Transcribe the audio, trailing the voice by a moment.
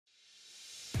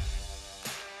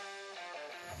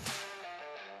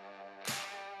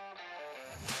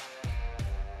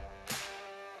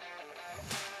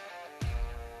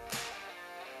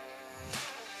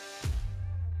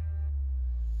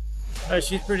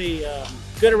She's pretty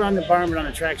good around the barn, but on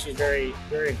the track she's very,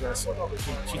 very aggressive.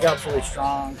 She gallops really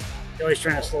strong. You're always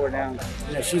trying to slow her down.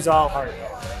 You know, she's all heart.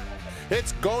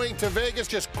 It's Going to Vegas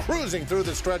just cruising through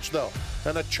the stretch, though.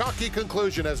 And a chalky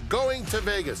conclusion as Going to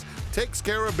Vegas takes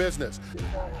care of business.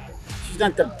 She's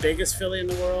not the biggest filly in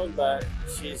the world, but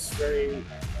she's very,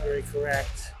 very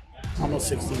correct. Almost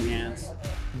 16 hands.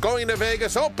 Going to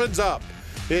Vegas opens up.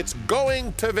 It's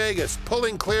Going to Vegas,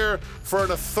 pulling clear for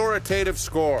an authoritative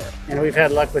score. And we've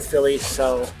had luck with fillies,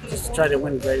 so just try to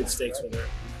win graded stakes with her.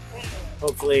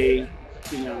 Hopefully,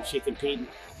 you know, she compete.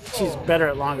 She's better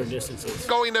at longer distances.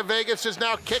 Going to Vegas is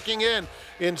now kicking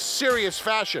in serious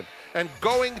fashion. And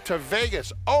Going to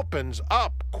Vegas opens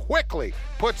up quickly,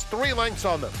 puts 3 lengths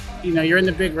on them. You know, you're in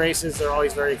the big races, they're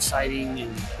always very exciting,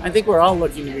 and I think we're all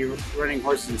looking to be running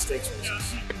horses in stakes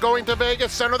races. Going to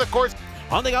Vegas, center of the course.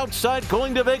 On the outside,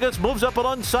 Going to Vegas moves up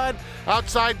alongside.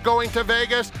 Outside Going to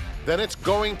Vegas, then it's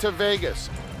Going to Vegas.